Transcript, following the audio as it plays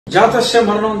జాతస్య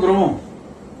మరణం ధ్రువం,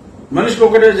 మనిషికి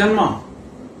ఒకటే జన్మ.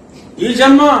 ఈ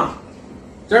జన్మ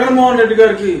జగన్మోహన్ రెడ్డి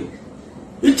గారికి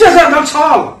ఇచ్చేసా,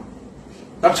 దక్షాల్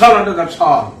అంటే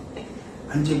దక్షాల్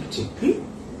అని చెప్పి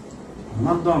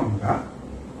అమర్థంగా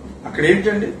అక్కడ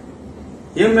ఏంటండి,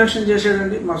 ఏం మెన్షన్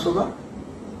చేశాడండి మా సుధా?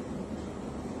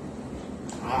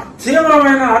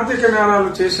 తీవ్రమైన ఆర్థిక నేరాలు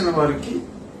చేసిన వారికి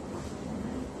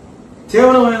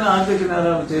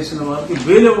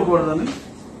బెయిల్ ఇవ్వకూడదని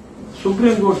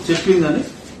సుప్రీంకోర్టు చెప్పిందని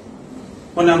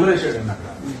కొన్ని నెంబర్ వేసాడండి అక్కడ,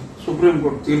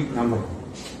 సుప్రీంకోర్టు తీర్పు నెంబర్.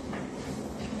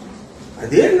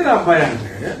 అదేంటి అబ్బాయి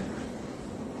అంటే,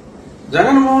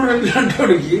 జగన్మోహన్ రెడ్డి లాంటి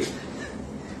వాడికి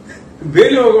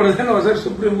బెయిల్ ఇవ్వకూడదని ఒకసారి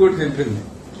సుప్రీంకోర్టు చెప్పింది.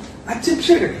 అది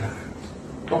చెప్పాడు ఇక్కడ.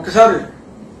 ఒక్కసారి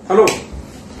హలో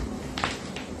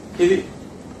ఇది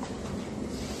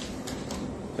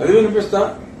చదివి వినిపిస్తా.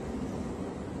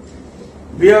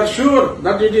 We are sure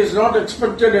that it is not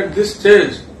expected at this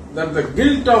stage that the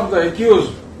guilt of the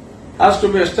accused has to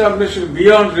be established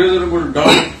beyond reasonable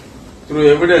doubt through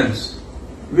evidence.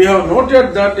 We have noted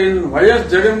that in Y.S.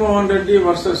 Jagannath Reddy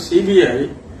versus CBI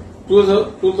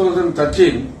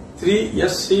 2013 3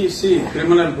 SCC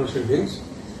criminal proceedings,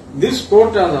 this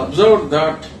court has observed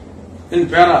that in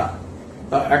para,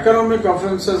 the economic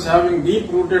offences having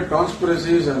deep-rooted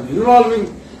conspiracies and involving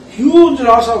huge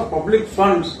loss of public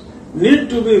funds need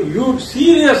to be viewed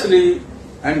seriously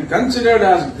and considered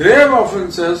as grave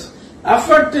offences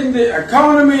affecting the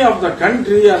economy of the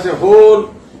country as a whole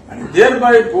and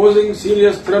thereby posing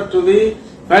serious threat to the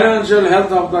financial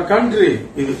health of the country.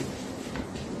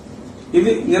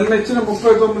 ఇది నిన్న ఇచ్చిన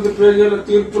 39 పేజీల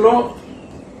తీర్పులో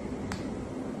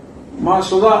మా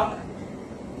సుధా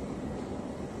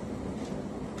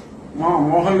మా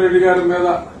మోహన్ రెడ్డి గారి మీద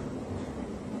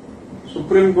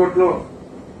సుప్రీంకోర్టులో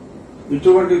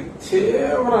ఇటువంటి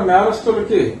తీవ్ర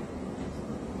నేరస్తులకి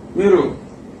మీరు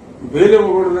బెయిల్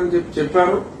ఇవ్వకూడదని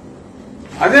చెప్పారు.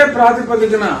 అదే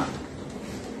ప్రాతిపదికన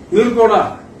మీరు కూడా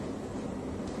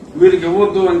వీరికి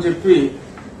ఇవ్వద్దు అని చెప్పి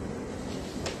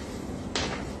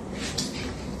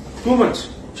టూ మచ్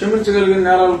క్షమించగలిగిన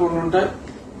నేరాలు కొన్ని ఉంటాయి.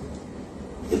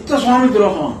 ఇంత స్వామి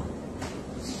ద్రోహం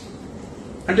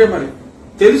అంటే మరి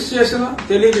తెలిసి చేసినా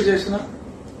తెలియక చేసినా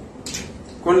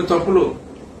కొన్ని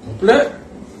తప్పులే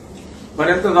మరి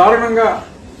ఎంత దారుణంగా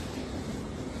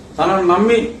తనను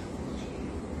నమ్మి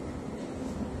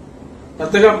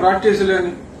పెద్దగా ప్రాక్టీస్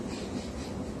లేని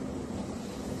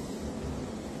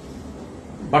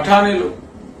బఠానీలు,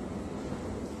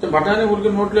 బఠానీ ఊరికి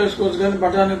నోట్లో వేసుకోవచ్చు కానీ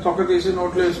బఠానీ తొక్క తీసి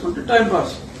నోట్లో వేసుకుంటే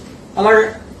టైంపాస్. అలాగే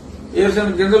వేసిన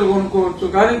గింజలు కొనుక్కోవచ్చు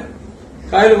కానీ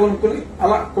కాయలు కొనుక్కుని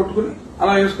అలా కొట్టుకుని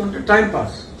అలా వేసుకుంటే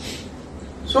టైంపాస్.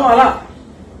 సో అలా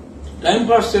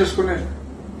టైంపాస్ చేసుకునే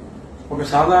ఒక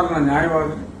సాధారణ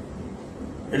న్యాయవాదిని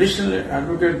అడిషనల్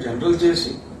అడ్వకేట్ జనరల్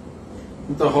చేసి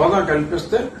ఇంత హోదా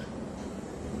కల్పిస్తే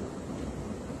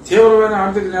తీవ్రమైన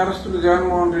ఆర్థిక నేరస్తుడు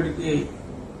జగన్మోహన్ రెడ్డికి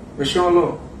విషయంలో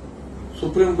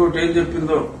సుప్రీంకోర్టు ఏం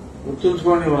చెప్పిందో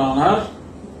గుర్తుంచుకోండి అన్నారు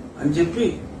అని చెప్పి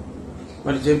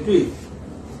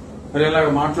మరి ఇలాగ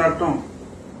మాట్లాడటం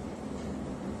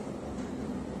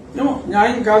ఏమో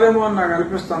న్యాయం కాదేమో అని నాకు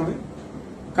అనిపిస్తుంది.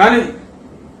 కానీ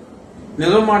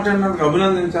నిజం మాట్లాడినందుకు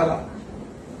అభినందించాలా,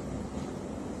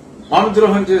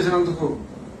 స్వామిద్రోహం చేసినందుకు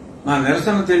నా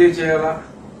నిరసన తెలియచేయాలా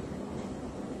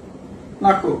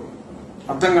నాకు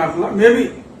అర్థం కావట్లా. మేబీ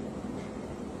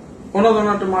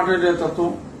ఉన్నదన్నట్టు మాట్లాడే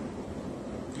తత్వం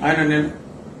ఆయన నేను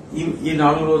ఈ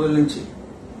 4 రోజుల నుంచి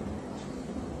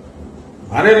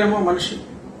మారేరేమో, మనిషి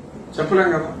చెప్పలేం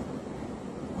కదా.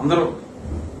 అందరూ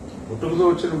పుట్టుకతో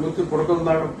వచ్చిన బుద్ధి పుడకల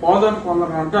దాకా పోదని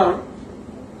కొందరు అంటారు.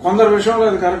 కొందరు విషయంలో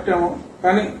అది కరెక్ట్ ఏమో.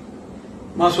 కానీ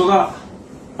మా సుధా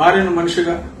మారిన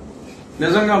మనిషిగా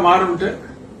నిజంగా మారుంటే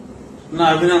నా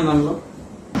అభినందనలు.